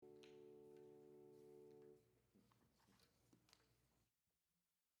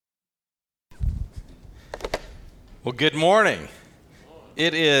Well, good morning.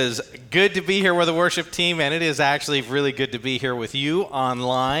 It is good to be here with the worship team, and it is actually really good to be here with you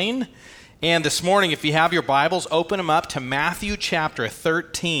online. And this morning, if you have your Bibles, open them up to Matthew chapter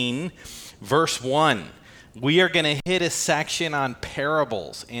 13, verse 1. We are going to hit a section on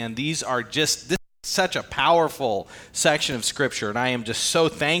parables, and this is such a powerful section of Scripture, and I am just so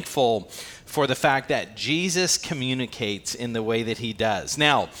thankful for the fact that Jesus communicates in the way that he does.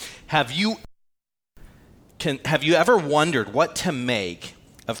 Now, have you ever wondered what to make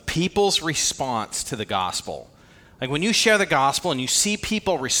of people's response to the gospel? Like when you share the gospel and you see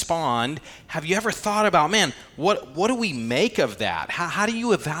people respond, have you ever thought about, man, what do we make of that? How do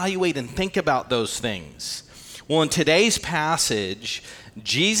you evaluate and think about those things? Well, in today's passage,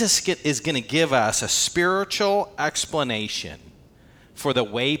 Jesus is going to give us a spiritual explanation for the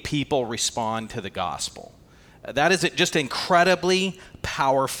way people respond to the gospel. That is just incredibly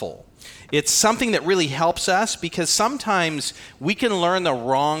powerful. It's something that really helps us because sometimes we can learn the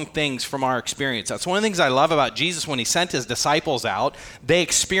wrong things from our experience. That's one of the things I love about Jesus when he sent his disciples out. They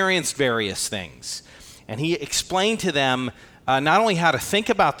experienced various things. And he explained to them not only how to think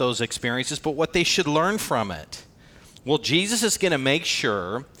about those experiences, but what they should learn from it. Well, Jesus is going to make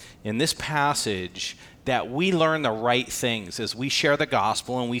sure in this passage that we learn the right things as we share the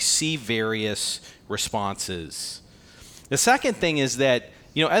gospel and we see various responses. The second thing is that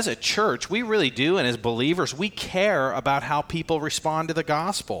as a church, we really do, and as believers, we care about how people respond to the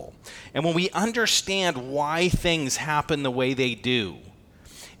gospel. And when we understand why things happen the way they do,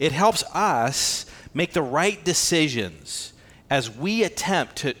 it helps us make the right decisions as we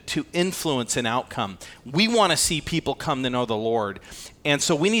attempt to influence an outcome. We want to see people come to know the Lord. And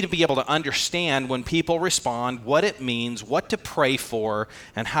so we need to be able to understand when people respond, what it means, what to pray for,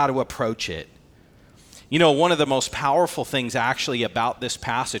 and how to approach it. One of the most powerful things actually about this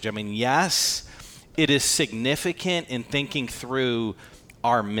passage, yes, it is significant in thinking through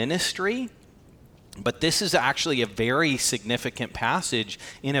our ministry, but this is actually a very significant passage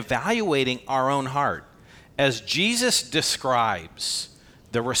in evaluating our own heart. As Jesus describes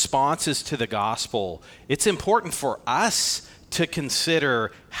the responses to the gospel, it's important for us to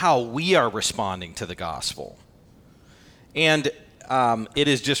consider how we are responding to the gospel. And it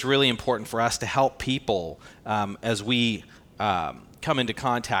is just really important for us to help people as we come into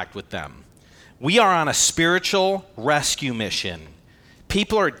contact with them. We are on a spiritual rescue mission.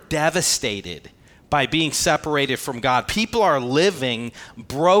 People are devastated by being separated from God. People are living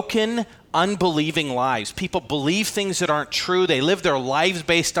broken, unbelieving lives. People believe things that aren't true. They live their lives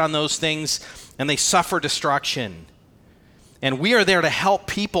based on those things, and they suffer destruction. And we are there to help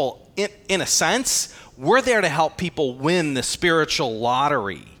people, in a sense. We're there to help people win the spiritual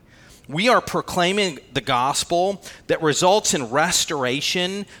lottery. We are proclaiming the gospel that results in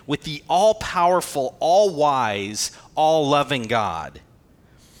restoration with the all-powerful, all-wise, all-loving God,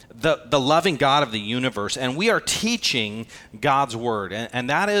 the loving God of the universe. And we are teaching God's word. And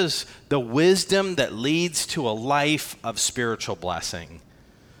that is the wisdom that leads to a life of spiritual blessing.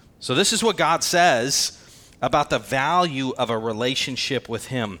 So this is what God says about the value of a relationship with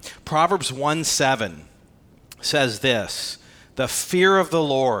him. Proverbs 1:7 says this: the fear of the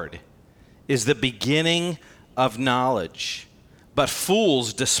Lord is the beginning of knowledge, but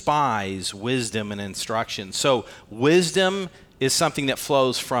fools despise wisdom and instruction. So wisdom is something that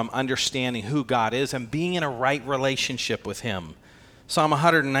flows from understanding who God is and being in a right relationship with him. Psalm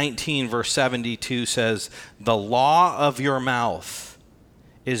 119 verse 72 says, the law of your mouth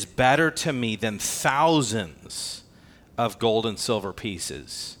is better to me than thousands of gold and silver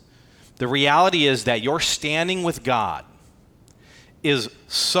pieces. The reality is that your standing with God is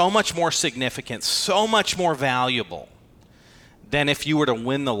so much more significant, so much more valuable than if you were to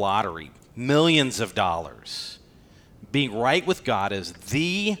win the lottery, millions of dollars. Being right with God is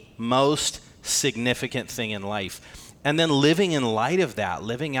the most significant thing in life. And then living in light of that,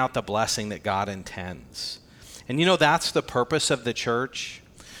 living out the blessing that God intends. And that's the purpose of the church.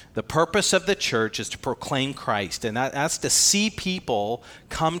 The purpose of the church is to proclaim Christ, and that's to see people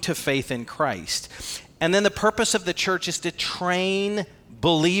come to faith in Christ. And then the purpose of the church is to train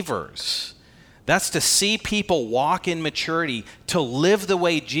believers. That's to see people walk in maturity, to live the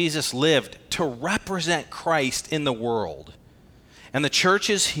way Jesus lived, to represent Christ in the world. And the church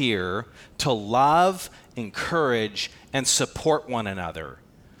is here to love, encourage, and support one another.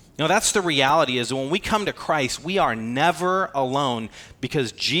 That's the reality, is when we come to Christ, we are never alone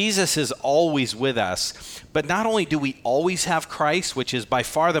because Jesus is always with us. But not only do we always have Christ, which is by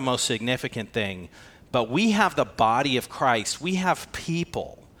far the most significant thing, but we have the body of Christ. We have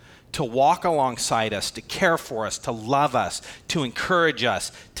people to walk alongside us, to care for us, to love us, to encourage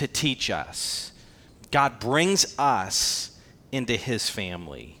us, to teach us. God brings us into his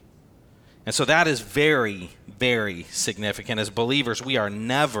family. And so that is very, very significant. As believers, we are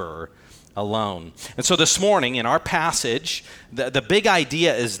never alone. And so this morning in our passage, the big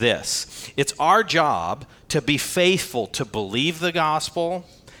idea is this. It's our job to be faithful to believe the gospel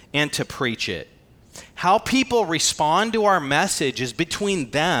and to preach it. How people respond to our message is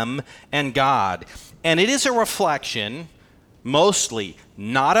between them and God. And it is a reflection, mostly,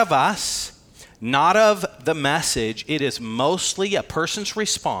 not of us, not of the message. It is mostly a person's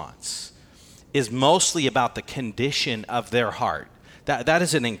response is mostly about the condition of their heart. That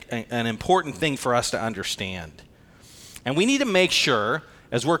is an important thing for us to understand. And we need to make sure,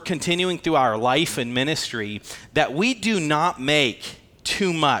 as we're continuing through our life and ministry, that we do not make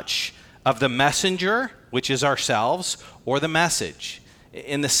too much of the messenger, which is ourselves, or the message.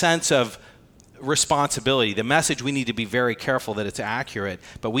 In the sense of responsibility, the message, we need to be very careful that it's accurate,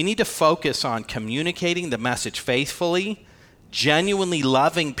 but we need to focus on communicating the message faithfully, genuinely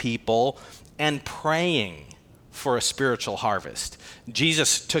loving people, and praying for a spiritual harvest.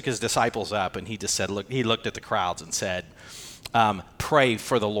 Jesus took his disciples up and he just said, look, he looked at the crowds and said, pray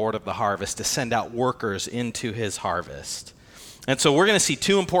for the Lord of the harvest to send out workers into his harvest. And so we're going to see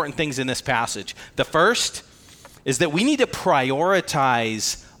two important things in this passage. The first is that we need to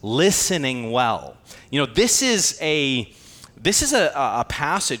prioritize listening well. You know, this is a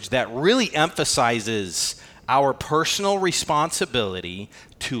passage that really emphasizes our personal responsibility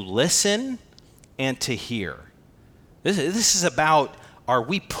to listen and to hear. This is about, are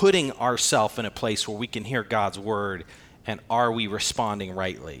we putting ourselves in a place where we can hear God's word, and are we responding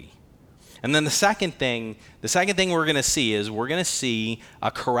rightly? And then the second thing we're going to see is we're going to see a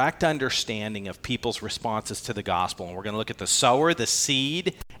correct understanding of people's responses to the gospel. And we're going to look at the sower, the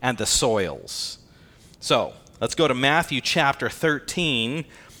seed, and the soils. So let's go to Matthew chapter 13,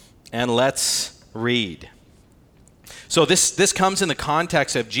 and let's read. So this comes in the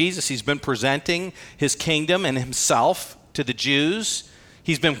context of Jesus. He's been presenting his kingdom and himself to the Jews.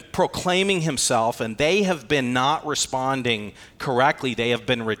 He's been proclaiming himself, and they have been not responding correctly. They have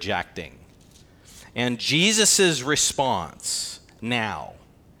been rejecting. And Jesus' response now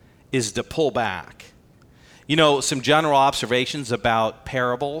is to pull back. You know, some general observations about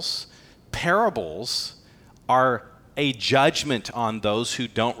parables. Parables are a judgment on those who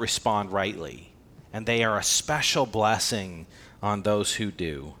don't respond rightly. And they are a special blessing on those who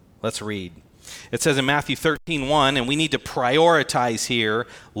do. Let's read. It says in Matthew 13:1, and we need to prioritize here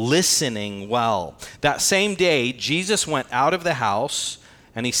listening well. That same day, Jesus went out of the house,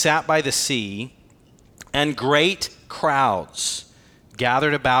 and he sat by the sea, and great crowds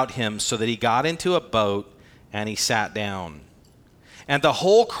gathered about him, so that he got into a boat, and he sat down. And the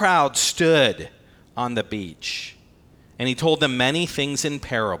whole crowd stood on the beach. And he told them many things in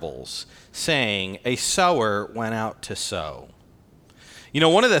parables, saying, a sower went out to sow. You know,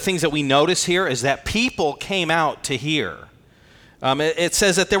 one of the things that we notice here is that people came out to hear. It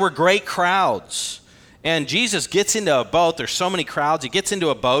says that there were great crowds. And Jesus gets into a boat. There's so many crowds. He gets into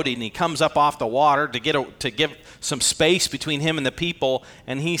a boat and he comes up off the water to give some space between him and the people.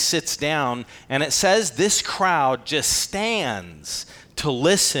 And he sits down. And it says this crowd just stands to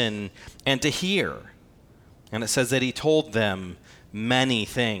listen and to hear. And it says that he told them many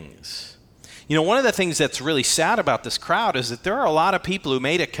things. You know, one of the things that's really sad about this crowd is that there are a lot of people who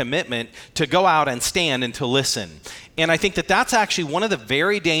made a commitment to go out and stand and to listen. And I think that that's actually one of the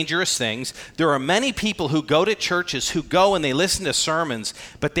very dangerous things. There are many people who go to churches, who go and they listen to sermons,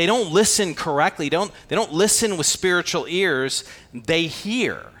 but they don't listen correctly. They don't listen with spiritual ears. They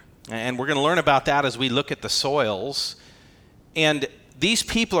hear. And we're going to learn about that as we look at the soils. And these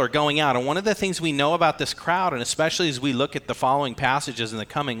people are going out. And one of the things we know about this crowd, and especially as we look at the following passages in the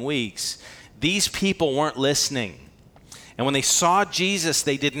coming weeks, these people weren't listening. And when they saw Jesus,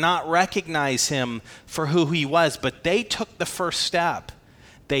 they did not recognize him for who he was, but they took the first step.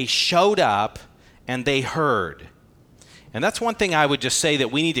 They showed up and they heard. And that's one thing I would just say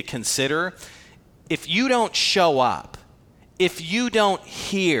that we need to consider. If you don't show up, if you don't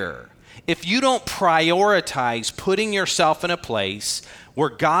hear, if you don't prioritize putting yourself in a place where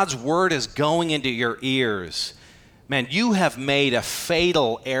God's word is going into your ears, man, you have made a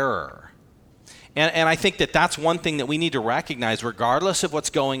fatal error. And I think that that's one thing that we need to recognize, regardless of what's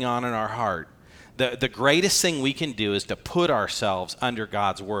going on in our heart. The greatest thing we can do is to put ourselves under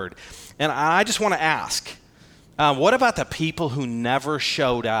God's word. And I just want to ask, what about the people who never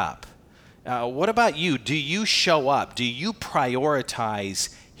showed up? What about you? Do you show up? Do you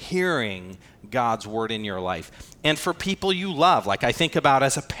prioritize hearing God's word in your life. And for people you love, like I think about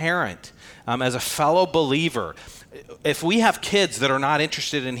as a parent, as a fellow believer, if we have kids that are not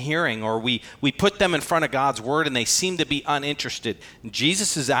interested in hearing, or we put them in front of God's word and they seem to be uninterested,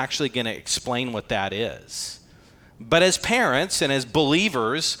 Jesus is actually going to explain what that is. But as parents and as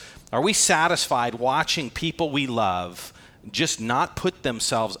believers, are we satisfied watching people we love just not put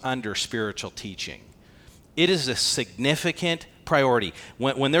themselves under spiritual teaching? It is a significant priority.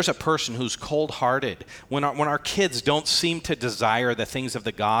 When there's a person who's cold-hearted, when our kids don't seem to desire the things of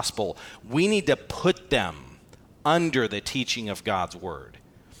the gospel, we need to put them under the teaching of God's word.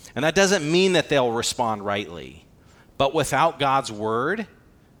 And that doesn't mean that they'll respond rightly. But without God's word,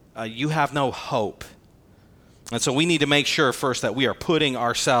 you have no hope. And so we need to make sure first that we are putting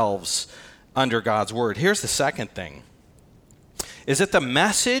ourselves under God's word. Here's the second thing, is that the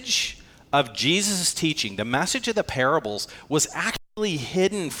message of Jesus' teaching, the message of the parables, was actually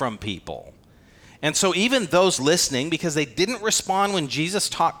hidden from people. And so even those listening, because they didn't respond when Jesus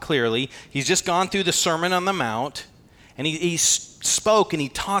talked clearly, he's just gone through the Sermon on the Mount, and he spoke and he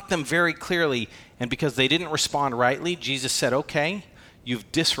taught them very clearly, and because they didn't respond rightly, Jesus said, okay,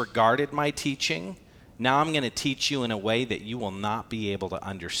 you've disregarded my teaching. Now I'm going to teach you in a way that you will not be able to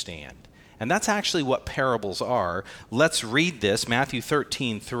understand. And that's actually what parables are. Let's read this, Matthew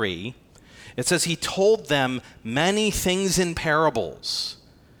 13:3. It says, he told them many things in parables,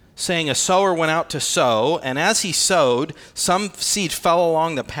 saying, a sower went out to sow, and as he sowed, some seed fell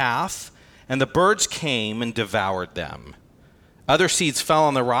along the path, and the birds came and devoured them. Other seeds fell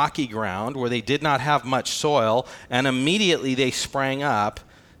on the rocky ground where they did not have much soil, and immediately they sprang up,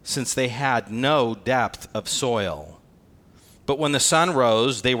 since they had no depth of soil. But when the sun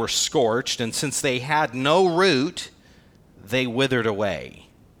rose, they were scorched, and since they had no root, they withered away.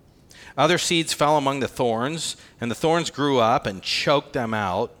 Other seeds fell among the thorns, and the thorns grew up and choked them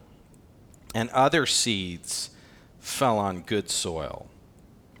out. And other seeds fell on good soil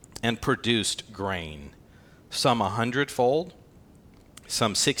and produced grain, some 100-fold,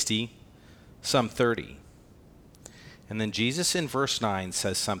 some 60, some 30. And then Jesus in verse 9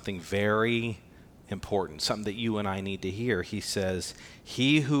 says something very important, something that you and I need to hear. He says,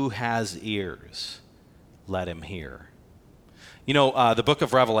 he who has ears, let him hear. You know, the book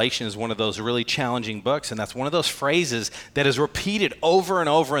of Revelation is one of those really challenging books, and that's one of those phrases that is repeated over and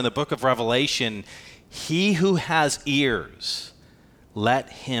over in the book of Revelation. He who has ears, let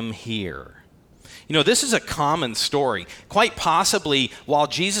him hear. You know, this is a common story. Quite possibly, while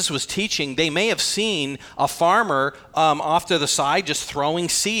Jesus was teaching, they may have seen a farmer off to the side just throwing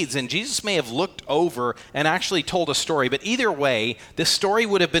seeds, and Jesus may have looked over and actually told a story. But either way, this story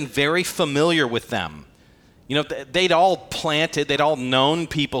would have been very familiar with them. You know, they'd all planted, they'd all known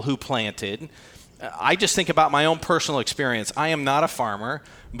people who planted. I just think about my own personal experience. I am not a farmer,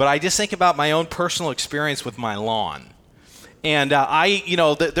 but I just think about my own personal experience with my lawn. And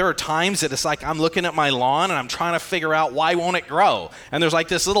there are times that it's like I'm looking at my lawn and I'm trying to figure out why won't it grow. And there's like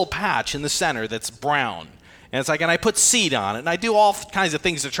this little patch in the center that's brown. And it's like, and I put seed on it, and I do all kinds of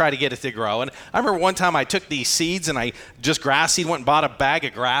things to try to get it to grow. And I remember one time I took these seeds and I just grass seed, went and bought a bag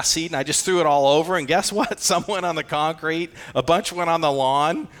of grass seed, and I just threw it all over. And guess what? Some went on the concrete, a bunch went on the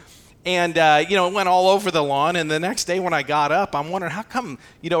lawn. And, it went all over the lawn. And the next day when I got up, I'm wondering how come,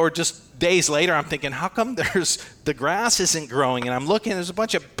 or just days later, I'm thinking, how come the grass isn't growing? And I'm looking, there's a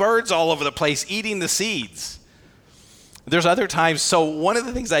bunch of birds all over the place eating the seeds. There's other times. So one of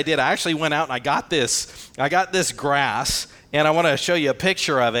the things I did, I actually went out and I got this grass, and I want to show you a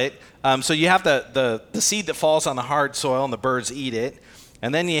picture of it. So you have the seed that falls on the hard soil and the birds eat it.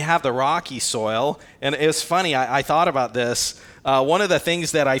 And then you have the rocky soil. And it was funny, I thought about this. One of the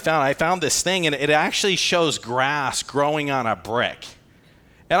things that I found this thing, and it actually shows grass growing on a brick.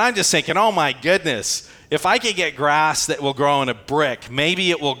 And I'm just thinking, oh my goodness, if I could get grass that will grow on a brick, maybe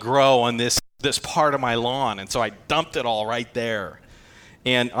it will grow on this part of my lawn. And so I dumped it all right there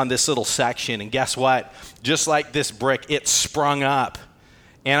and on this little section. And guess what? Just like this brick, it sprung up.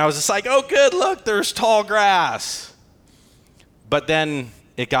 And I was just like, oh good, look, there's tall grass. But then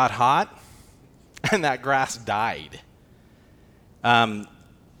it got hot and that grass died.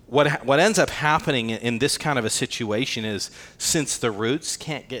 What ends up happening in this kind of a situation is, since the roots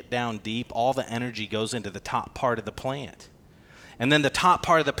can't get down deep, all the energy goes into the top part of the plant. And then the top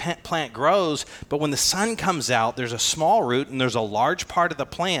part of the plant grows, but when the sun comes out, there's a small root and there's a large part of the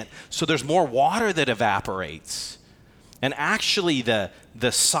plant, so there's more water that evaporates. And actually the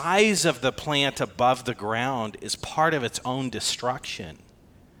size of the plant above the ground is part of its own destruction.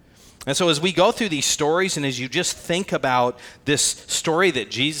 And so as we go through these stories, and as you just think about this story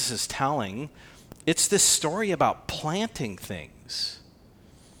that Jesus is telling, it's this story about planting things.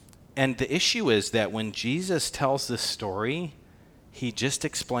 And the issue is that when Jesus tells this story, he just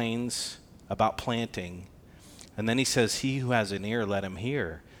explains about planting. And then he says, he who has an ear, let him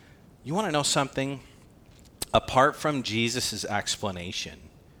hear. You want to know something? Apart from Jesus' explanation,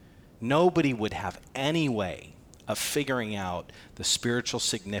 nobody would have any way of figuring out the spiritual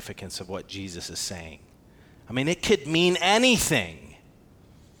significance of what Jesus is saying. I mean, it could mean anything.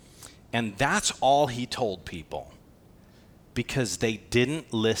 And that's all he told people, because they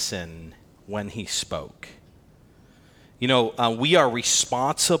didn't listen when he spoke. You know, we are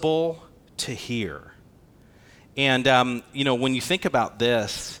responsible to hear. And, when you think about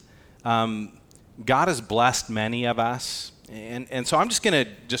this, God has blessed many of us. And so I'm just going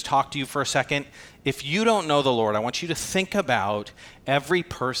to just talk to you for a second. If you don't know the Lord, I want you to think about every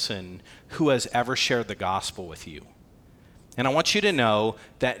person who has ever shared the gospel with you. And I want you to know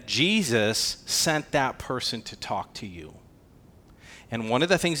that Jesus sent that person to talk to you. And one of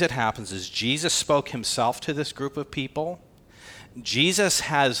the things that happens is Jesus spoke himself to this group of people. Jesus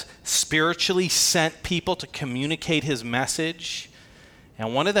has spiritually sent people to communicate his message.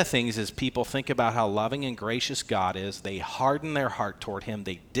 And one of the things is people think about how loving and gracious God is. They harden their heart toward him.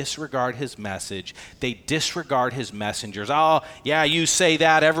 They disregard his message. They disregard his messengers. Oh, yeah, you say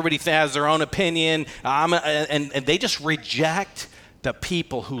that. Everybody has their own opinion. And they just reject the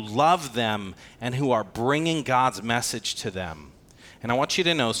people who love them and who are bringing God's message to them. And I want you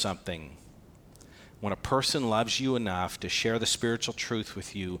to know something. When a person loves you enough to share the spiritual truth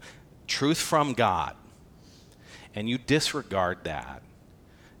with you, truth from God, and you disregard that,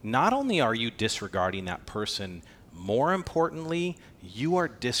 not only are you disregarding that person, more importantly, you are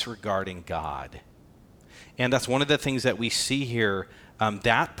disregarding God. And that's one of the things that we see here.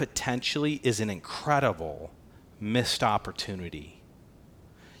 That potentially is an incredible missed opportunity.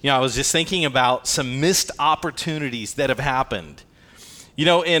 I was just thinking about some missed opportunities that have happened. In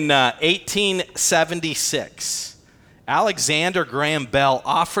 1876, Alexander Graham Bell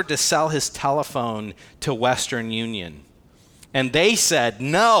offered to sell his telephone to Western Union. And they said,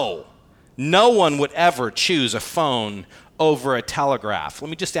 no one would ever choose a phone over a telegraph.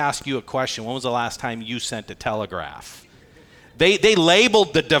 Let me just ask you a question. When was the last time you sent a telegraph? They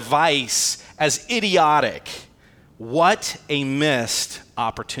labeled the device as idiotic. What a missed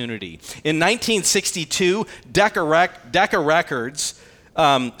opportunity. In 1962, Decca Records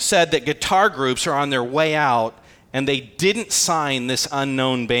said that guitar groups are on their way out, and they didn't sign this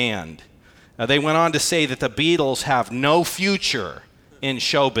unknown band. They went on to say that the Beatles have no future in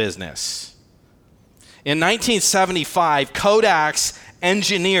show business. In 1975, Kodak's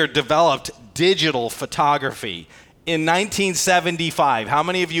engineer developed digital photography. In 1975, how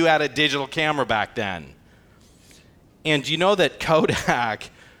many of you had a digital camera back then? And you know that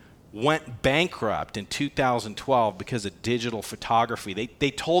Kodak went bankrupt in 2012 because of digital photography.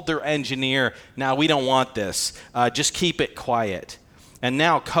 They told their engineer, "Now we don't want this. Just keep it quiet." And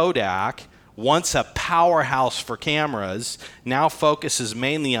now Kodak, once a powerhouse for cameras, now focuses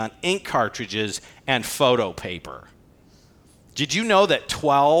mainly on ink cartridges and photo paper. Did you know that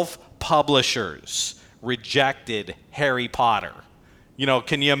 12 publishers rejected Harry Potter?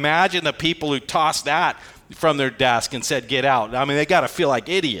 Can you imagine the people who tossed that from their desk and said, "Get out"? I mean, they got to feel like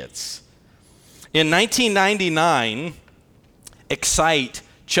idiots. In 1999, Excite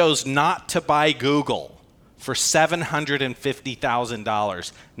chose not to buy Google for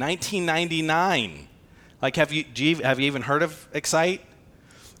 $750,000. 1999. Have you even heard of Excite?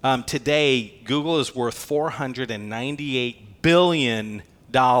 Today, Google is worth $498 billion.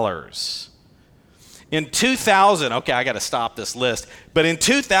 In 2000, okay, I got to stop this list, but in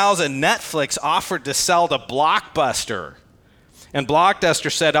 2000, Netflix offered to sell to Blockbuster. And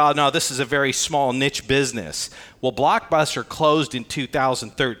Blockbuster said, "Oh, no, this is a very small niche business." Well, Blockbuster closed in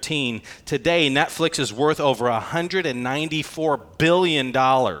 2013. Today, Netflix is worth over $194 billion.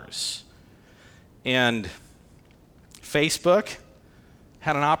 And Facebook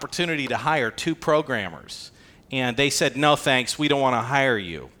had an opportunity to hire 2 programmers. And they said, "No, thanks, we don't want to hire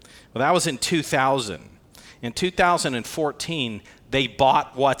you." Well, that was in 2000. In 2014, they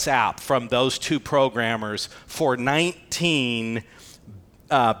bought WhatsApp from those 2 programmers for $19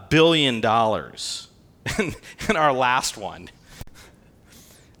 billion. And our last one,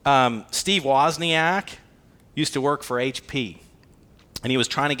 Steve Wozniak used to work for HP, and he was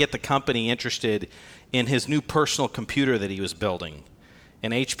trying to get the company interested in his new personal computer that he was building.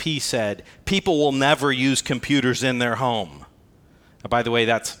 And HP said, "People will never use computers in their home." By the way,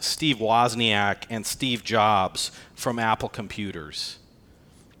 that's Steve Wozniak and Steve Jobs from Apple Computers.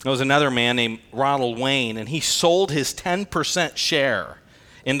 There was another man named Ronald Wayne, and he sold his 10% share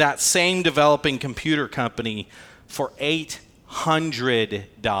in that same developing computer company for $800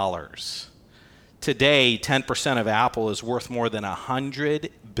 $100. Today, 10% of Apple is worth more than $100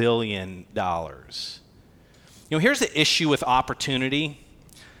 billion. Here's the issue with opportunity.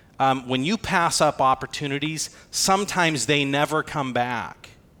 When you pass up opportunities, sometimes they never come back.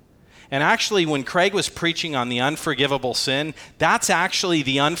 And actually, when Craig was preaching on the unforgivable sin, that's actually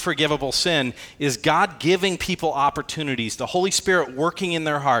the unforgivable sin, is God giving people opportunities, the Holy Spirit working in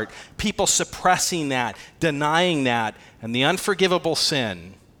their heart, people suppressing that, denying that. And the unforgivable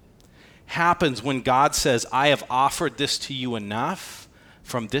sin happens when God says, I have offered this to you enough.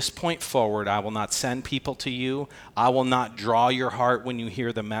 From this point forward, I will not send people to you. I will not draw your heart when you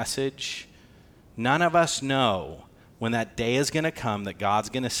hear the message. None of us know when that day is going to come that God's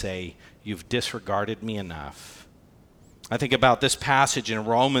going to say, you've disregarded me enough. I think about this passage in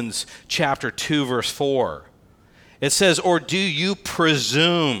Romans chapter 2, verse 4. It says, or do you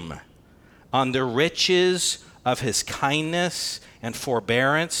presume on the riches of his kindness and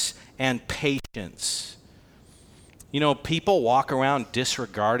forbearance and patience? People walk around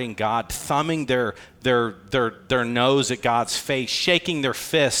disregarding God, thumbing their nose at God's face, shaking their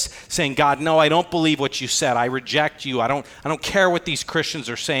fists, saying, God, no, I don't believe what you said. I reject you. I don't care what these Christians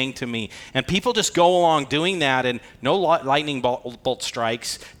are saying to me. And people just go along doing that, and no lightning bolt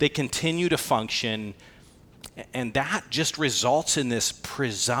strikes. They continue to function, and that just results in this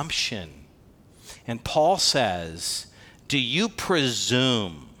presumption. And Paul says, do you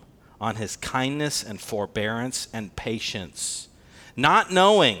presume on his kindness and forbearance and patience, not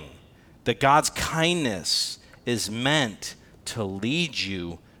knowing that God's kindness is meant to lead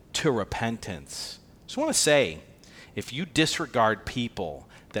you to repentance? I just want to say, if you disregard people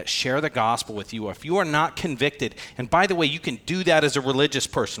that share the gospel with you, or if you are not convicted, and by the way, you can do that as a religious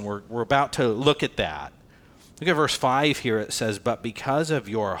person. We're about to look at that. Look at verse 5 here. It says, but because of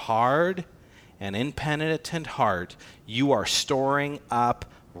your hard and impenitent heart, you are storing up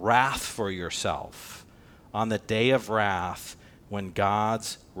wrath for yourself on the day of wrath when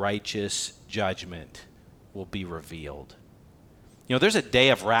God's righteous judgment will be revealed. There's a day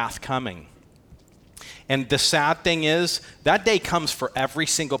of wrath coming. And the sad thing is, that day comes for every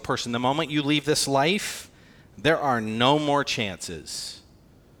single person. The moment you leave this life, there are no more chances.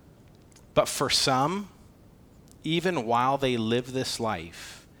 But for some, even while they live this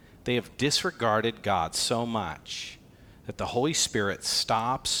life, they have disregarded God so much that the Holy Spirit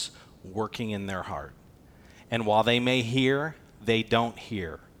stops working in their heart. And while they may hear, they don't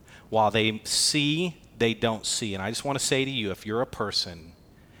hear. While they see, they don't see. And I just want to say to you, if you're a person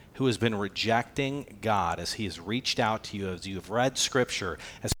who has been rejecting God as he has reached out to you, as you have read Scripture,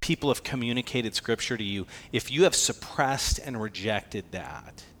 as people have communicated Scripture to you, if you have suppressed and rejected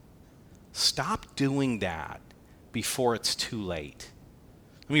that, stop doing that before it's too late.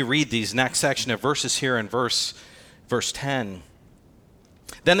 Let me read these next section of verses here in verse 10.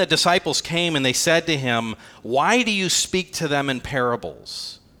 Then the disciples came and they said to him, why do you speak to them in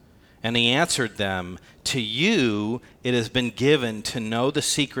parables? And he answered them, to you it has been given to know the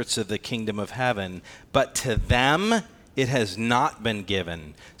secrets of the kingdom of heaven, but to them it has not been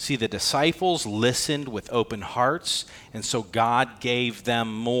given. See, the disciples listened with open hearts, and so God gave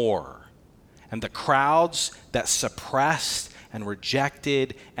them more. And the crowds that suppressed and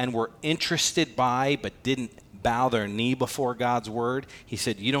rejected and were interested by but didn't bow their knee before God's word, he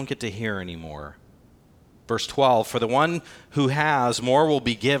said, you don't get to hear anymore. Verse 12, for the one who has, more will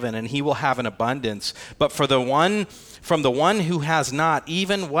be given, and he will have an abundance. But from the one who has not,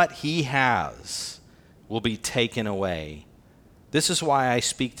 even what he has will be taken away. This is why I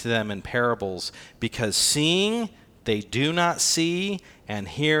speak to them in parables, because seeing they do not see, and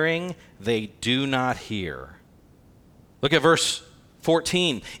hearing they do not hear. Look at verse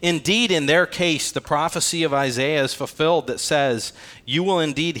 14. Indeed, in their case, the prophecy of Isaiah is fulfilled that says, you will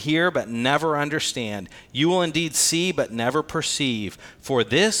indeed hear but never understand. You will indeed see but never perceive. For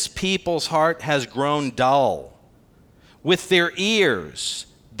this people's heart has grown dull. With their ears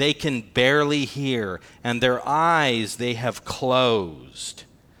they can barely hear, and their eyes they have closed.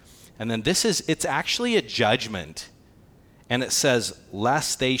 And then it's actually a judgment. And it says,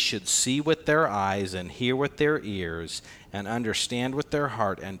 lest they should see with their eyes and hear with their ears and understand with their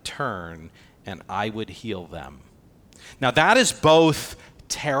heart and turn, and I would heal them. Now that is both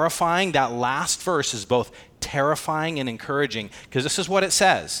terrifying. That last verse is both terrifying and encouraging, because this is what it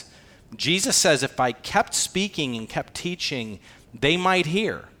says. Jesus says, if I kept speaking and kept teaching, they might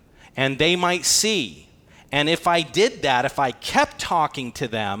hear and they might see. And if I did that, if I kept talking to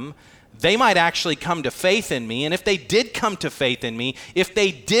them, they might actually come to faith in me. And if they did come to faith in me, if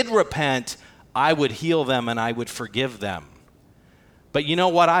they did repent, I would heal them and I would forgive them. But you know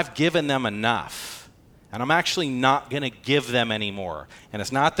what? I've given them enough. and I'm actually not going to give them anymore. And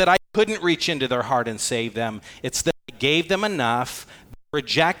it's not that I couldn't reach into their heart and save them. It's that I gave them enough,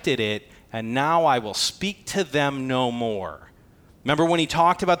 rejected it, and now I will speak to them no more. Remember when he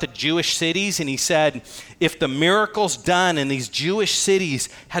talked about the Jewish cities and he said, if the miracles done in these Jewish cities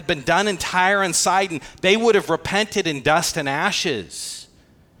had been done in Tyre and Sidon, they would have repented in dust and ashes.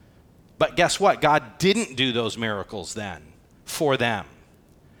 But guess what? God didn't do those miracles then for them,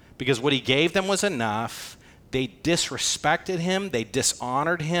 because what he gave them was enough. They disrespected him. They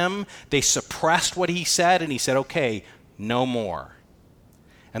dishonored him. They suppressed what he said, and he said, okay, no more.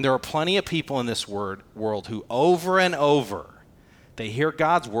 And there are plenty of people in this world who over and over, they hear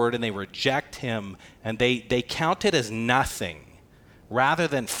God's word and they reject him, and they count it as nothing rather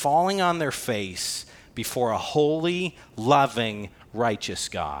than falling on their face before a holy, loving, righteous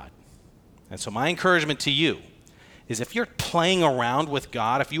God. And so my encouragement to you is, if you're playing around with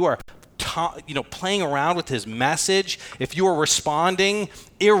God, if you are playing around with his message, if you are responding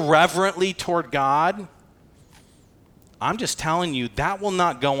irreverently toward God, I'm just telling you that will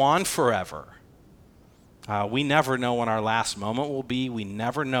not go on forever. We never know when our last moment will be. We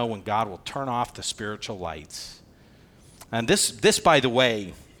never know when God will turn off the spiritual lights. And this, by the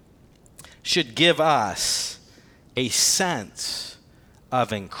way, should give us a sense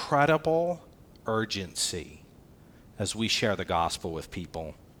of incredible urgency as we share the gospel with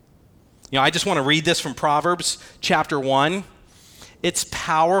people. I just want to read this from Proverbs chapter 1. It's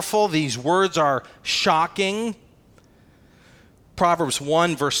powerful. These words are shocking. Proverbs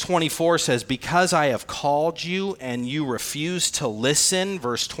 1 verse 24 says, because I have called you and you refuse to listen.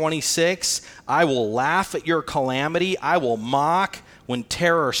 Verse 26, I will laugh at your calamity. I will mock when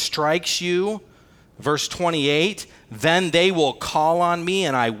terror strikes you. Verse 28, then they will call on me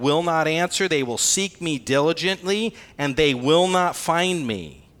and I will not answer. They will seek me diligently and they will not find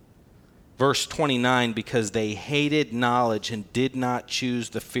me. Verse 29, because they hated knowledge and did not choose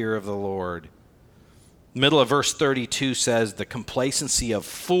the fear of the Lord. Middle of verse 32 says, the complacency of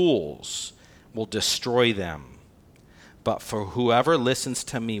fools will destroy them, but for whoever listens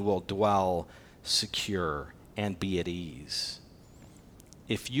to me will dwell secure and be at ease.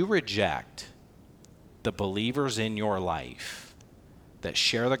 If you reject the believers in your life that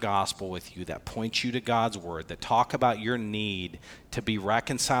share the gospel with you, that point you to God's word, that talk about your need to be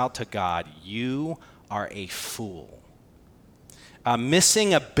reconciled to God, you are a fool.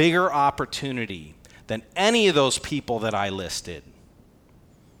 Missing a bigger opportunity than any of those people that I listed.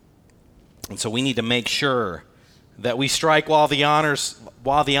 And so we need to make sure that we strike while the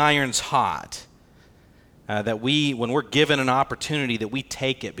iron's hot. That when we're given an opportunity, that we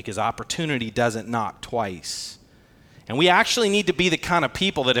take it, because opportunity doesn't knock twice. And we actually need to be the kind of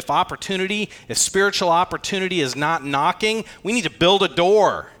people that if spiritual opportunity is not knocking, we need to build a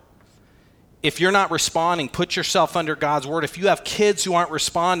door. If you're not responding, put yourself under God's word. If you have kids who aren't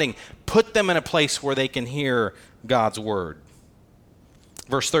responding, put them in a place where they can hear God's word.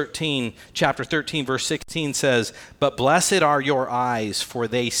 Chapter 13, verse 16 says, but blessed are your eyes, for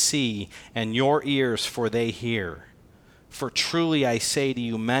they see, and your ears, for they hear. For truly I say to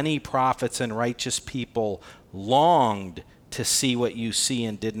you, many prophets and righteous people longed to see what you see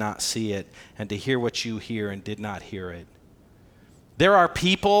and did not see it, and to hear what you hear and did not hear it. There are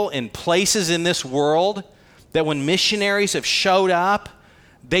people in places in this world that when missionaries have showed up,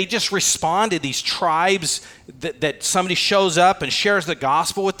 they just responded. These tribes that somebody shows up and shares the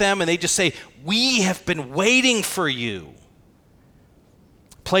gospel with them, and they just say, we have been waiting for you.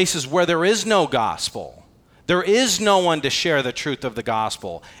 Places where there is no gospel. There is no one to share the truth of the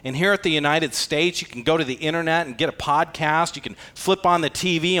gospel. And here at the United States, you can go to the internet and get a podcast. You can flip on the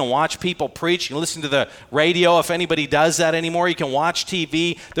TV and watch people preach. You can listen to the radio if anybody does that anymore. You can watch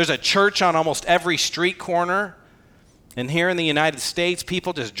TV. There's a church on almost every street corner. And here in the United States,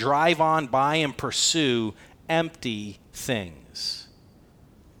 people just drive on by and pursue empty things.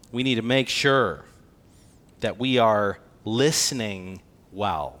 We need to make sure that we are listening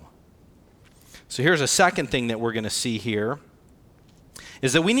well. So here's a second thing that we're going to see here,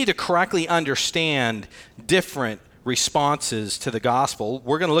 is that we need to correctly understand different responses to the gospel.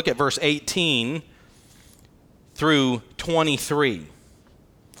 We're going to look at verse 18 through 23.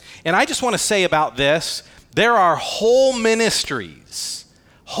 And I just want to say about this, there are whole ministries,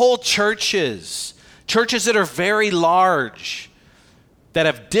 whole churches that are very large, that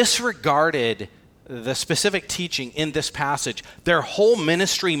have disregarded the specific teaching in this passage. Their whole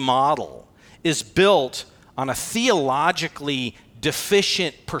ministry model is built on a theologically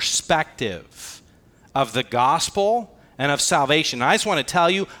deficient perspective of the gospel and of salvation. I just want to tell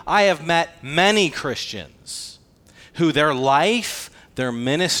you, I have met many Christians who their life, their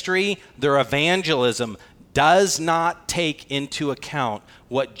ministry, their evangelism does not take into account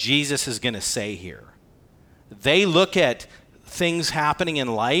what Jesus is going to say here. They look at things happening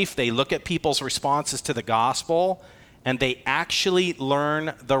in life, they look at people's responses to the gospel, and they actually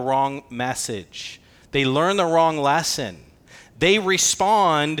learn the wrong message. They learn the wrong lesson. They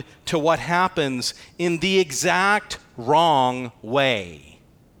respond to what happens in the exact wrong way.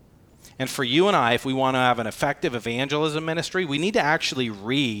 And for you and I, if we want to have an effective evangelism ministry, we need to actually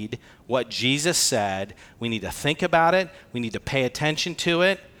read what Jesus said. We need to think about it. We need to pay attention to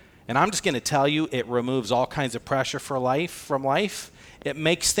it. And I'm just going to tell you, it removes all kinds of pressure from life. It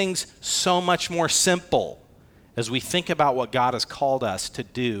makes things so much more simple as we think about what God has called us to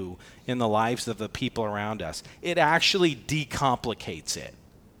do in the lives of the people around us. It actually decomplicates it.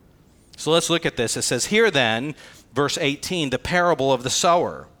 So let's look at this. It says here then, verse 18, the parable of the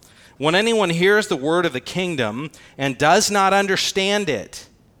sower. When anyone hears the word of the kingdom and does not understand it,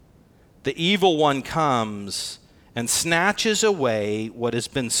 the evil one comes and snatches away what has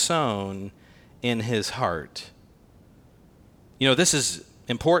been sown in his heart. You know, this is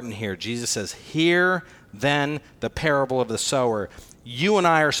important here. Jesus says, hear then the parable of the sower. You and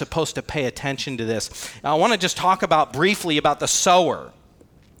I are supposed to pay attention to this. Now, I want to just talk briefly about the sower.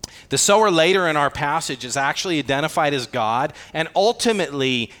 The sower later in our passage is actually identified as God, and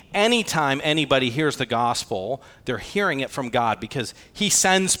ultimately, anytime anybody hears the gospel, they're hearing it from God because he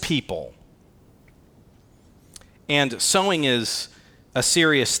sends people. And sowing is a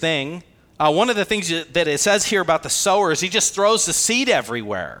serious thing. One of the things that it says here about the sower is he just throws the seed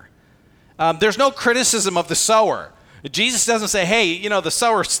everywhere. There's no criticism of the sower. Jesus doesn't say, hey, the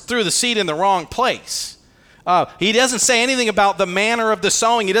sower threw the seed in the wrong place. He doesn't say anything about the manner of the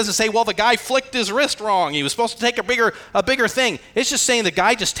sowing. He doesn't say, well, the guy flicked his wrist wrong. He was supposed to take a bigger thing. It's just saying the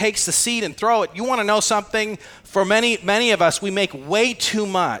guy just takes the seed and throw it. You want to know something? For many of us, we make way too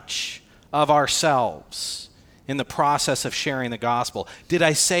much of ourselves in the process of sharing the gospel. Did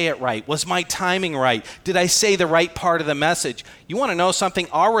I say it right? Was my timing right? Did I say the right part of the message? You want to know something?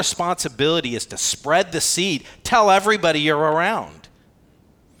 Our responsibility is to spread the seed. Tell everybody you're around.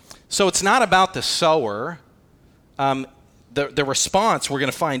 So it's not about the sower. The response, we're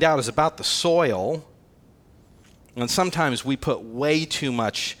going to find out, is about the soil. And sometimes we put way too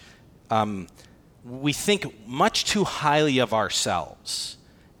much, we think much too highly of ourselves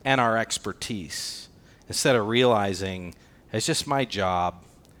and our expertise instead of realizing it's just my job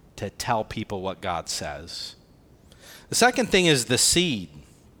to tell people what God says. The second thing is the seed.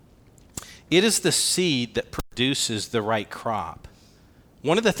 It is the seed that produces the right crop.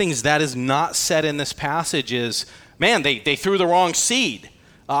 One of the things that is not said in this passage is, man, they threw the wrong seed.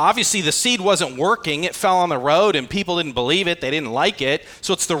 Obviously, the seed wasn't working. It fell on the road, and people didn't believe it. They didn't like it,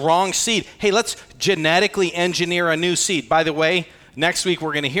 so it's the wrong seed. Hey, let's genetically engineer a new seed. By the way, next week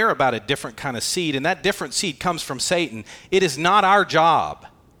we're going to hear about a different kind of seed, and that different seed comes from Satan. It is not our job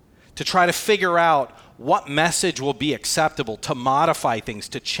to try to figure out what message will be acceptable, to modify things,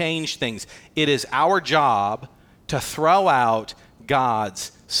 to change things. It is our job to throw out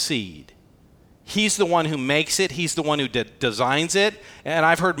God's seed. He's the one who makes it. He's the one who designs it. And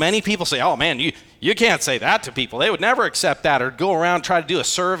I've heard many people say, oh man, you can't say that to people. They would never accept that, or go around, try to do a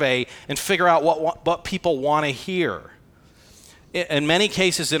survey and figure out what people want to hear. In many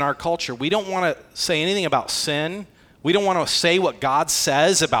cases in our culture, we don't want to say anything about sin. We don't want to say what God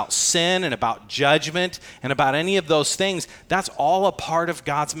says about sin and about judgment and about any of those things. That's all a part of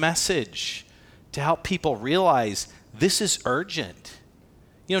God's message to help people realize this is urgent.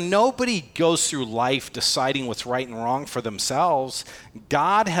 Nobody goes through life deciding what's right and wrong for themselves.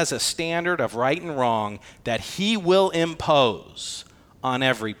 God has a standard of right and wrong that he will impose on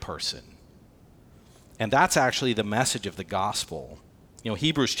every person. And that's actually the message of the gospel.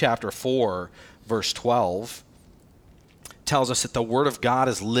 Hebrews chapter 4, verse 12 tells us that the word of God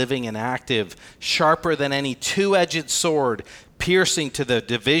is living and active, sharper than any two-edged sword, piercing to the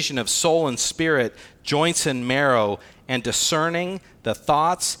division of soul and spirit, joints and marrow, and discerning the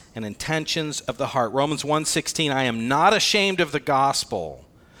thoughts and intentions of the heart. Romans 1:16, I am not ashamed of the gospel,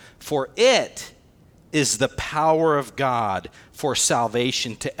 for it is the power of God for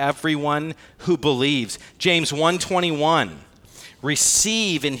salvation to everyone who believes. James 1:21,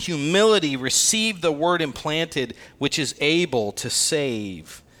 receive in humility, receive the word implanted, which is able to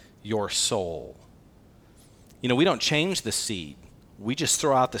save your soul. We don't change the seed. We just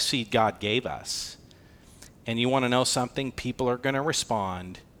throw out the seed God gave us. And you want to know something? People are going to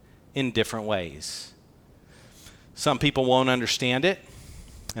respond in different ways. Some people won't understand it,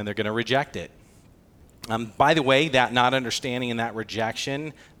 and they're going to reject it. By the way, that not understanding and that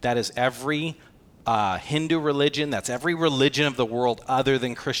rejection, that is every Hindu religion, that's every religion of the world other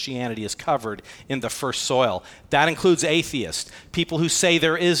than Christianity is covered in the first soil. That includes atheists, people who say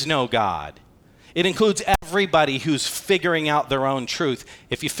there is no God. It includes everybody who's figuring out their own truth.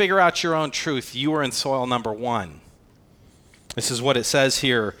 If you figure out your own truth, you are in soil number 1. This is what it says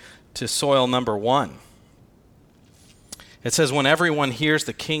here to soil number 1. It says, when everyone hears of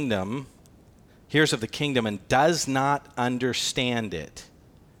the kingdom and does not understand it,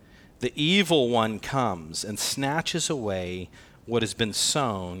 the evil one comes and snatches away what has been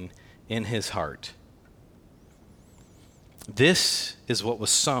sown in his heart. This is what was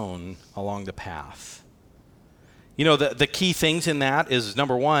sown along the path. You know, the key things in that is,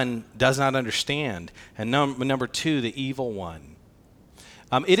 number 1, does not understand, and number 2, the evil one.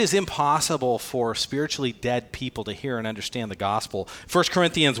 It is impossible for spiritually dead people to hear and understand the gospel. 1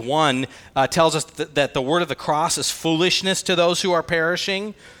 Corinthians 1 tells us that the word of the cross is foolishness to those who are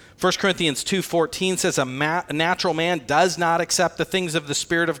perishing. 1 Corinthians 2:14 says a natural man does not accept the things of the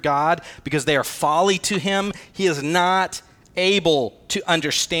Spirit of God because they are folly to him. He is not able to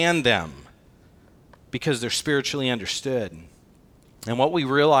understand them because they're spiritually understood. And what we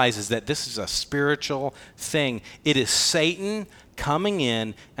realize is that this is a spiritual thing. It is Satan coming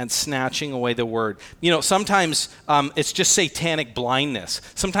in and snatching away the word. You know, sometimes it's just satanic blindness.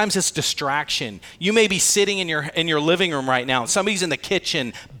 Sometimes it's distraction. You may be sitting in your living room right now, and somebody's in the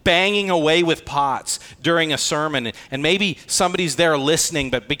kitchen banging away with pots during a sermon, and maybe somebody's there listening,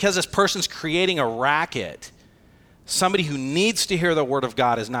 but because this person's creating a racket, somebody who needs to hear the word of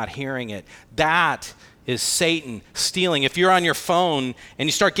God is not hearing it. That is Satan stealing. If you're on your phone and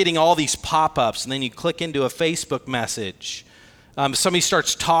you start getting all these pop-ups and then you click into a Facebook message, somebody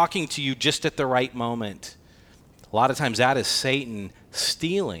starts talking to you just at the right moment. A lot of times that is Satan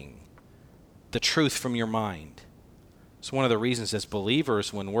stealing the truth from your mind. It's one of the reasons as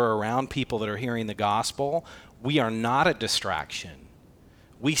believers, when we're around people that are hearing the gospel, we are not a distraction.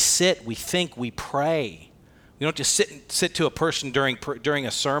 We sit, we think, we pray. We don't just sit to a person during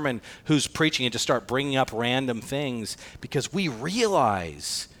a sermon who's preaching and just start bringing up random things, because we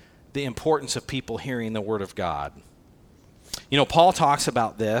realize the importance of people hearing the word of God. You know, Paul talks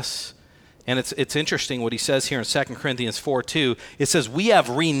about this, and it's interesting what he says here in 2 Corinthians 4:2. It says, we have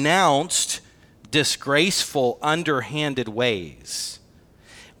renounced disgraceful, underhanded ways.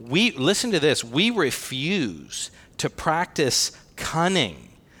 Listen to this, we refuse to practice cunning.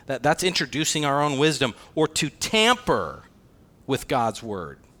 That's introducing our own wisdom, or to tamper with God's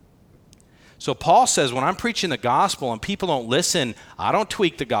word. So Paul says, when I'm preaching the gospel and people don't listen, I don't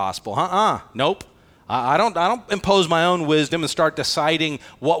tweak the gospel. Nope. I don't impose my own wisdom and start deciding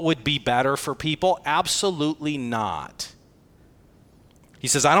what would be better for people. Absolutely not. He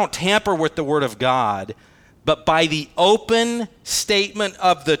says, I don't tamper with the word of God, but by the open statement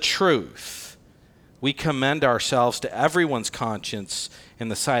of the truth, we commend ourselves to everyone's conscience in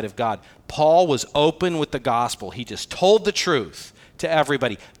the sight of God. Paul was open with the gospel. He just told the truth to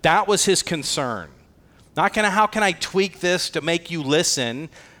everybody. That was his concern. Not how can I tweak this to make you listen,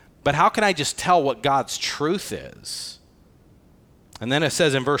 but how can I just tell what God's truth is? And then it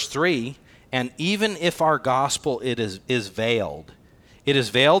says in verse 3, and even if our gospel is veiled, it is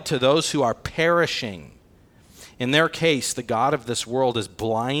veiled to those who are perishing. In their case, the God of this world has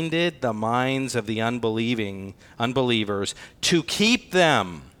blinded the minds of the unbelievers to keep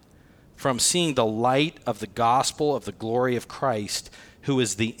them from seeing the light of the gospel of the glory of Christ, who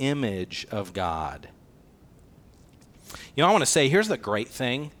is the image of God. You know, I want to say, here's the great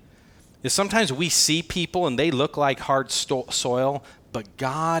thing, is sometimes we see people and they look like hard soil, but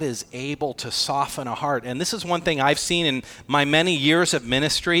God is able to soften a heart. And this is one thing I've seen in my many years of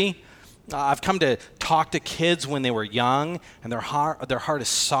ministry. I've come to talk to kids when they were young, and their heart is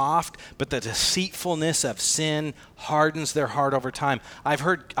soft, but the deceitfulness of sin hardens their heart over time. I've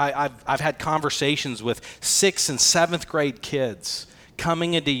had conversations with 6th and 7th grade kids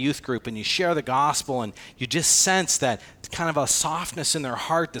coming into youth group, and you share the gospel, and you just sense that kind of a softness in their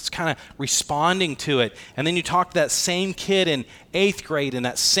heart that's kind of responding to it. And then you talk to that same kid in 8th grade, and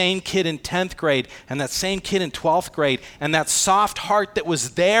that same kid in 10th grade, and that same kid in 12th grade, and that soft heart that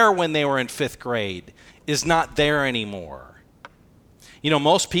was there when they were in 5th grade is not there anymore. You know,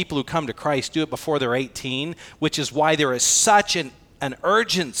 most people who come to Christ do it before they're 18, which is why there is such an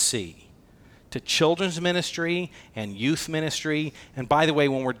urgency to children's ministry and youth ministry. And by the way,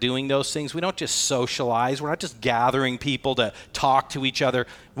 when we're doing those things, we don't just socialize. We're not just gathering people to talk to each other.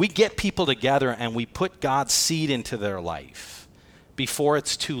 We get people together and we put God's seed into their life before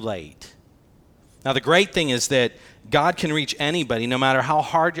it's too late. Now, the great thing is that God can reach anybody, no matter how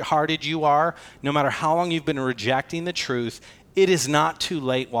hard-hearted you are, no matter how long you've been rejecting the truth. It is not too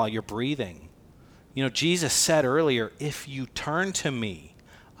late while you're breathing. You know, Jesus said earlier, if you turn to me,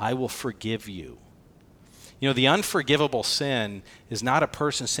 I will forgive you. You know, the unforgivable sin is not a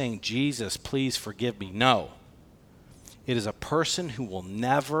person saying, Jesus, please forgive me. No. It is a person who will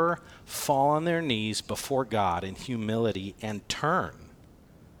never fall on their knees before God in humility and turn.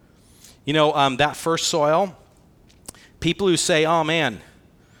 You know, that first soil, people who say, oh man,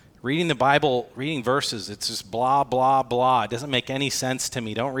 reading the Bible, reading verses, it's just blah, blah, blah. It doesn't make any sense to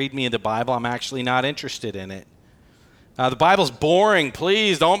me. Don't read me the Bible. I'm actually not interested in it. The Bible's boring.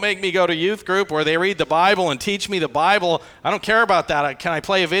 Please don't make me go to youth group where they read the Bible and teach me the Bible. I don't care about that. Can I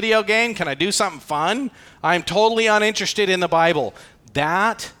play a video game? Can I do something fun? I'm totally uninterested in the Bible.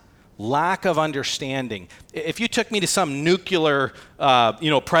 That lack of understanding. If you took me to some nuclear,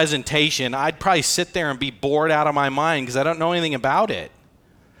 presentation, I'd probably sit there and be bored out of my mind because I don't know anything about it.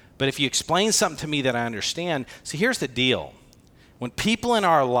 But if you explain something to me that I understand, see, here's the deal. When people in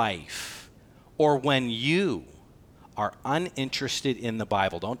our life, or when you are uninterested in the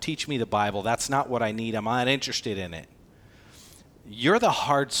Bible, don't teach me the Bible, that's not what I need, I'm not interested in it. You're the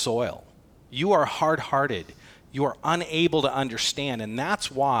hard soil. You are hard-hearted. You are unable to understand, and that's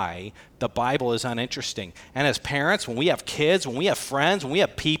why the Bible is uninteresting. And as parents, when we have kids, when we have friends, when we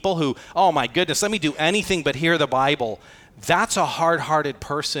have people who, oh my goodness, let me do anything but hear the Bible, that's a hard-hearted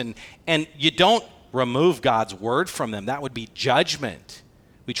person, and you don't remove God's word from them. That would be judgment.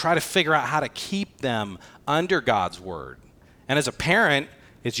 We try to figure out how to keep them under God's word. And as a parent,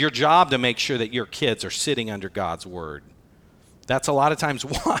 it's your job to make sure that your kids are sitting under God's word. That's a lot of times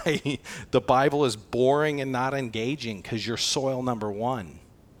why the Bible is boring and not engaging, because you're soil number one.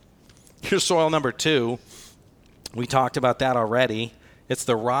 You're soil number two. We talked about that already. It's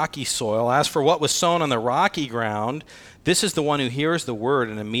the rocky soil. As for what was sown on the rocky ground, this is the one who hears the word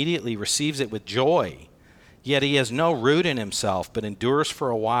and immediately receives it with joy. Yet he has no root in himself, but endures for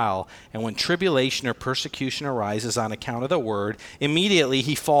a while. And when tribulation or persecution arises on account of the word, immediately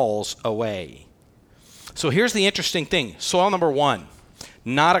he falls away. So here's the interesting thing. Soil number one,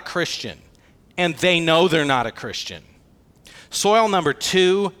 not a Christian. And they know they're not a Christian. Soil number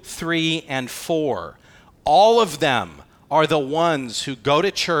 2, 3, and 4, all of them are the ones who go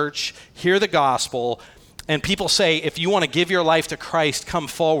to church, hear the gospel, and people say, if you want to give your life to Christ, come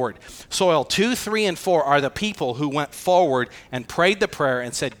forward. Soil 2, 3, and 4 are the people who went forward and prayed the prayer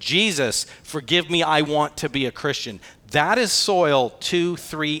and said, Jesus, forgive me, I want to be a Christian. That is soil 2,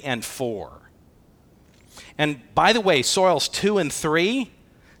 3, and 4. And by the way, soils 2 and 3,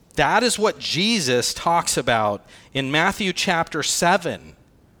 that is what Jesus talks about in Matthew chapter 7.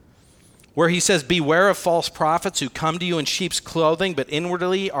 Where he says, beware of false prophets who come to you in sheep's clothing, but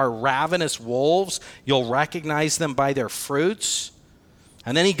inwardly are ravenous wolves. You'll recognize them by their fruits.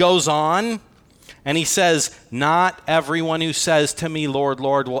 And then he goes on and he says, not everyone who says to me, Lord,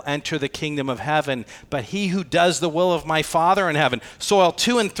 Lord, will enter the kingdom of heaven, but he who does the will of my Father in heaven. Soil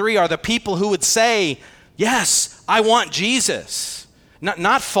 2 and 3 are the people who would say, yes, I want Jesus.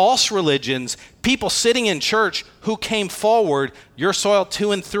 Not false religions, people sitting in church who came forward. You're soil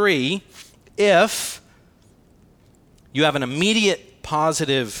 2 and 3. If you have an immediate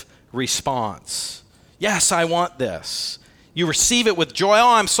positive response. Yes, I want this. You receive it with joy.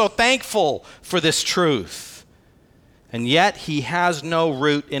 Oh, I'm so thankful for this truth. And yet he has no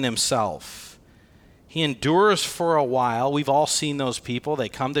root in himself. He endures for a while. We've all seen those people. They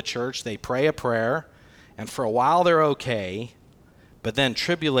come to church, they pray a prayer, and for a while they're okay. But then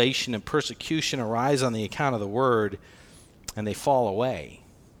tribulation and persecution arise on the account of the word, and they fall away.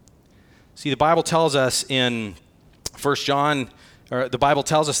 See, the Bible tells us in 1 John, or the Bible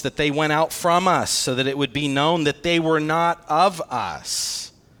tells us that they went out from us so that it would be known that they were not of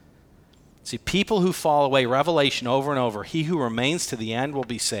us. See, people who fall away, Revelation over and over, he who remains to the end will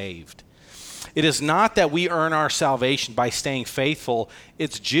be saved. It is not that we earn our salvation by staying faithful.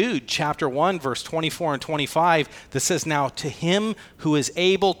 It's Jude chapter 1, verse 24 and 25 that says, now to him who is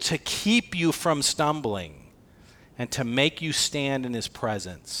able to keep you from stumbling and to make you stand in his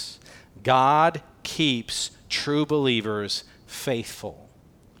presence. God keeps true believers faithful.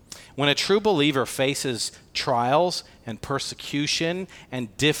 When a true believer faces trials and persecution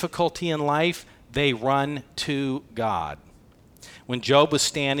and difficulty in life, they run to God. When Job was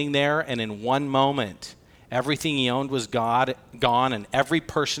standing there and in one moment, everything he owned was gone, and every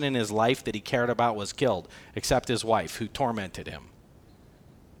person in his life that he cared about was killed, except his wife, who tormented him.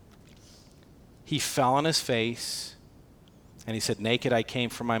 He fell on his face, and he said, naked I came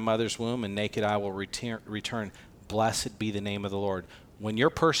from my mother's womb, and naked I will return. Blessed be the name of the Lord. When you're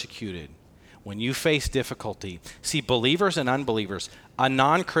persecuted, when you face difficulty, see, believers and unbelievers, a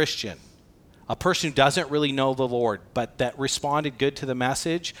non-Christian, a person who doesn't really know the Lord, but that responded good to the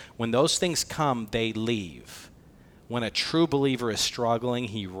message, when those things come, they leave. When a true believer is struggling,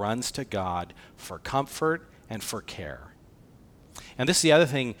 he runs to God for comfort and for care. And this is the other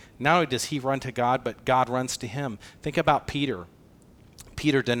thing. Not only does he run to God, but God runs to him. Think about Peter.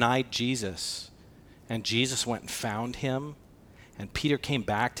 Peter denied Jesus, and Jesus went and found him, and Peter came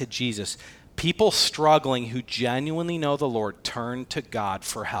back to Jesus. People struggling who genuinely know the Lord turn to God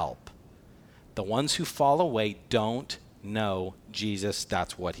for help. The ones who fall away don't know Jesus.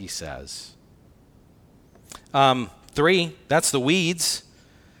 That's what he says. 3, that's the weeds.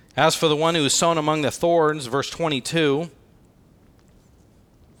 As for the one who is sown among the thorns, verse 22,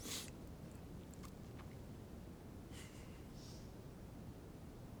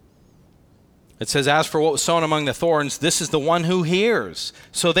 it says, as for what was sown among the thorns, this is the one who hears.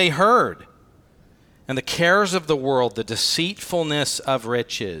 So they heard. And the cares of the world, the deceitfulness of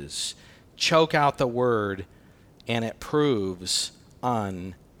riches, choke out the word, and it proves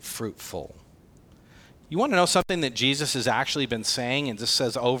unfruitful. You want to know something that Jesus has actually been saying and just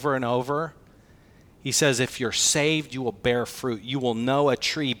says over and over? He says, if you're saved, you will bear fruit. You will know a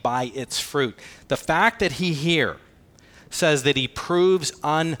tree by its fruit. The fact that he here says that he proves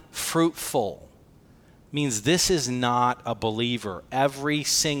unfruitful means this is not a believer. Every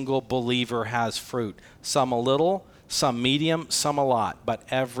single believer has fruit. Some a little, some medium, some a lot, but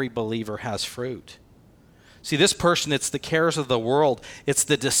every believer has fruit. See, this person, it's the cares of the world. It's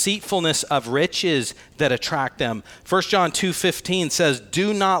the deceitfulness of riches that attract them. 1 John 2:15 says,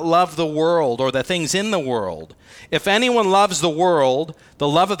 do not love the world or the things in the world. If anyone loves the world, the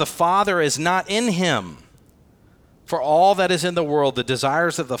love of the Father is not in him. For all that is in the world, the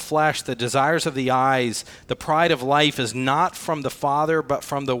desires of the flesh, the desires of the eyes, the pride of life is not from the Father, but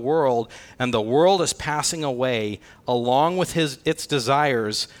from the world. And the world is passing away along with its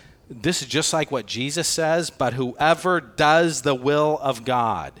desires. This is just like what Jesus says, but whoever does the will of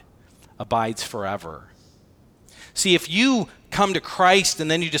God abides forever. See, if you come to Christ and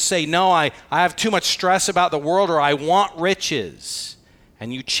then you just say, no, I have too much stress about the world, or I want riches,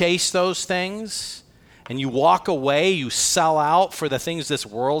 and you chase those things, and you walk away, you sell out for the things this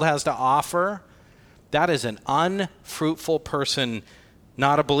world has to offer, that is an unfruitful person,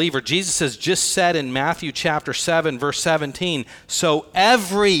 not a believer. Jesus has just said in Matthew chapter 7, verse 17, so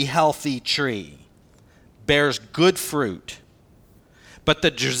every healthy tree bears good fruit, but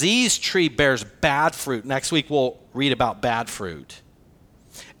the diseased tree bears bad fruit. Next week we'll read about bad fruit.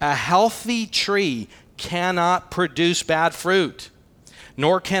 A healthy tree cannot produce bad fruit,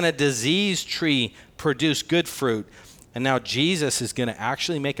 nor can a diseased tree produce good fruit. And now Jesus is going to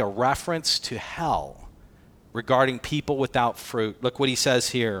actually make a reference to hell regarding people without fruit. Look what he says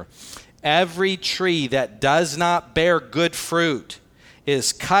here. Every tree that does not bear good fruit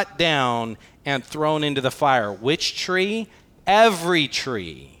is cut down and thrown into the fire. Which tree? Every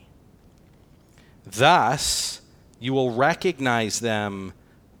tree. Thus, you will recognize them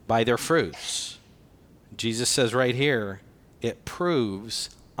by their fruits. Jesus says right here, it proves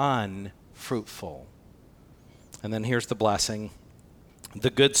unfruitful. And then here's the blessing, the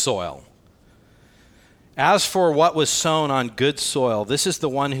good soil. As for what was sown on good soil, this is the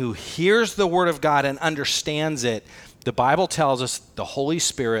one who hears the word of God and understands it. The Bible tells us the Holy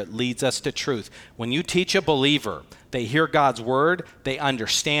Spirit leads us to truth. When you teach a believer, they hear God's word, they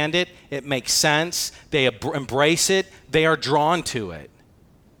understand it, it makes sense, they embrace it, they are drawn to it.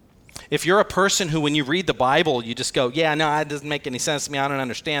 If you're a person who, when you read the Bible, you just go, yeah, no, it doesn't make any sense to me, I don't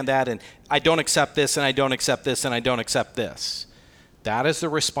understand that, and I don't accept this, and I don't accept this, and I don't accept this. That is the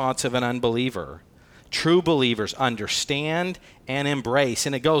response of an unbeliever. True believers understand and embrace.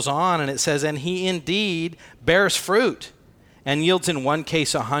 And it goes on and it says, and he indeed bears fruit and yields in one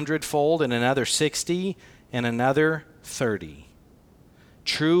case 100-fold, in another 60, and another 30.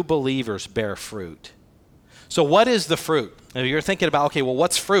 True believers bear fruit. So what is the fruit? Now you're thinking about, okay, well,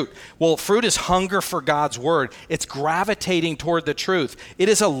 what's fruit? Well, fruit is hunger for God's word. It's gravitating toward the truth. It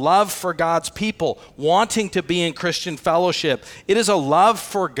is a love for God's people, wanting to be in Christian fellowship. It is a love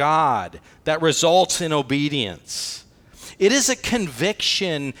for God that results in obedience. It is a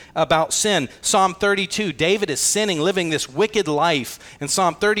conviction about sin. Psalm 32, David is sinning, living this wicked life. In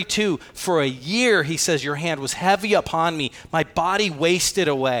Psalm 32, for a year, he says, your hand was heavy upon me. My body wasted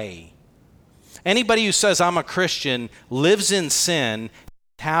away. Anybody who says I'm a Christian, lives in sin,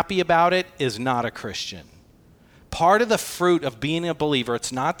 happy about it, is not a Christian. Part of the fruit of being a believer,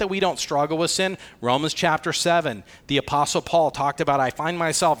 it's not that we don't struggle with sin. Romans chapter 7, the Apostle Paul talked about, I find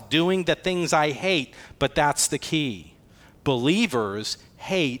myself doing the things I hate, but that's the key. Believers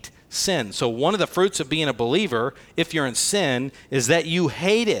hate sin. So one of the fruits of being a believer, if you're in sin, is that you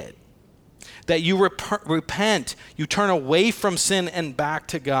hate it. that you repent, you turn away from sin and back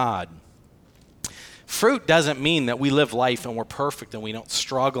to God. Fruit doesn't mean that we live life and we're perfect and we don't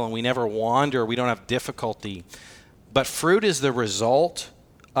struggle and we never wander, we don't have difficulty. But fruit is the result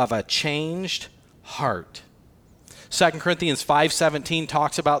of a changed heart. 2 Corinthians 5:17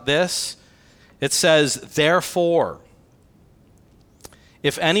 talks about this. It says, therefore,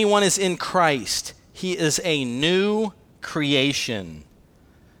 if anyone is in Christ, he is a new creation.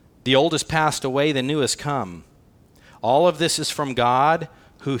 The old has passed away, the new has come. All of this is from God,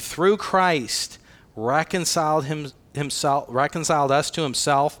 who through Christ reconciled us to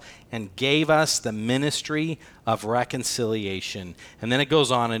himself and gave us the ministry of reconciliation. And then it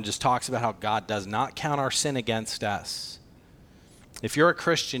goes on and just talks about how God does not count our sin against us. If you're a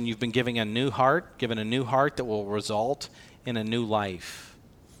Christian, you've been given a new heart that will result in a new life.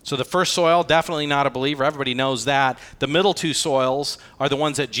 So the first soil, definitely not a believer. Everybody knows that. The middle two soils are the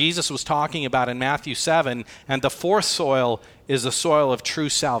ones that Jesus was talking about in Matthew 7. And the fourth soil is the soil of true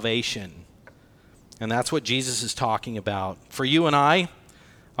salvation. And that's what Jesus is talking about. For you and I,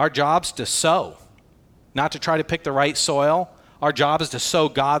 our job's to sow, not to try to pick the right soil. Our job is to sow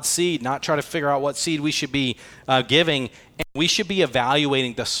God's seed, not try to figure out what seed we should be giving. And we should be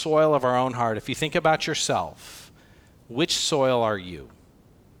evaluating the soil of our own heart. If you think about yourself, which soil are you?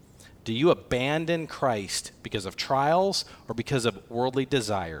 Do you abandon Christ because of trials or because of worldly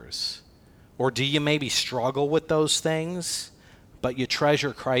desires? Or do you maybe struggle with those things, but you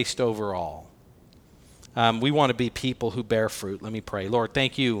treasure Christ over all? We want to be people who bear fruit. Let me pray. Lord,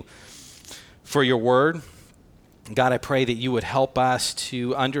 thank you for your word. God, I pray that you would help us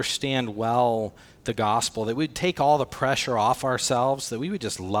to understand well the gospel, that we'd take all the pressure off ourselves, that we would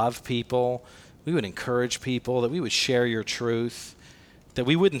just love people, we would encourage people, that we would share your truth, that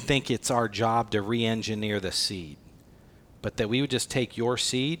we wouldn't think it's our job to re-engineer the seed, but that we would just take your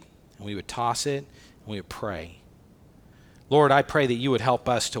seed and we would toss it and we would pray. Lord, I pray that you would help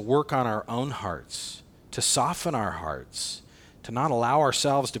us to work on our own hearts, to soften our hearts, to not allow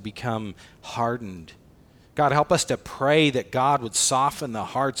ourselves to become hardened. God, help us to pray that God would soften the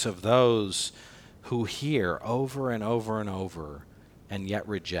hearts of those who hear over and over and over and yet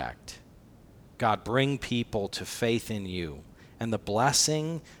reject. God, bring people to faith in you and the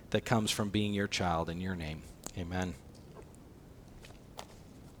blessing that comes from being your child. In your name, amen.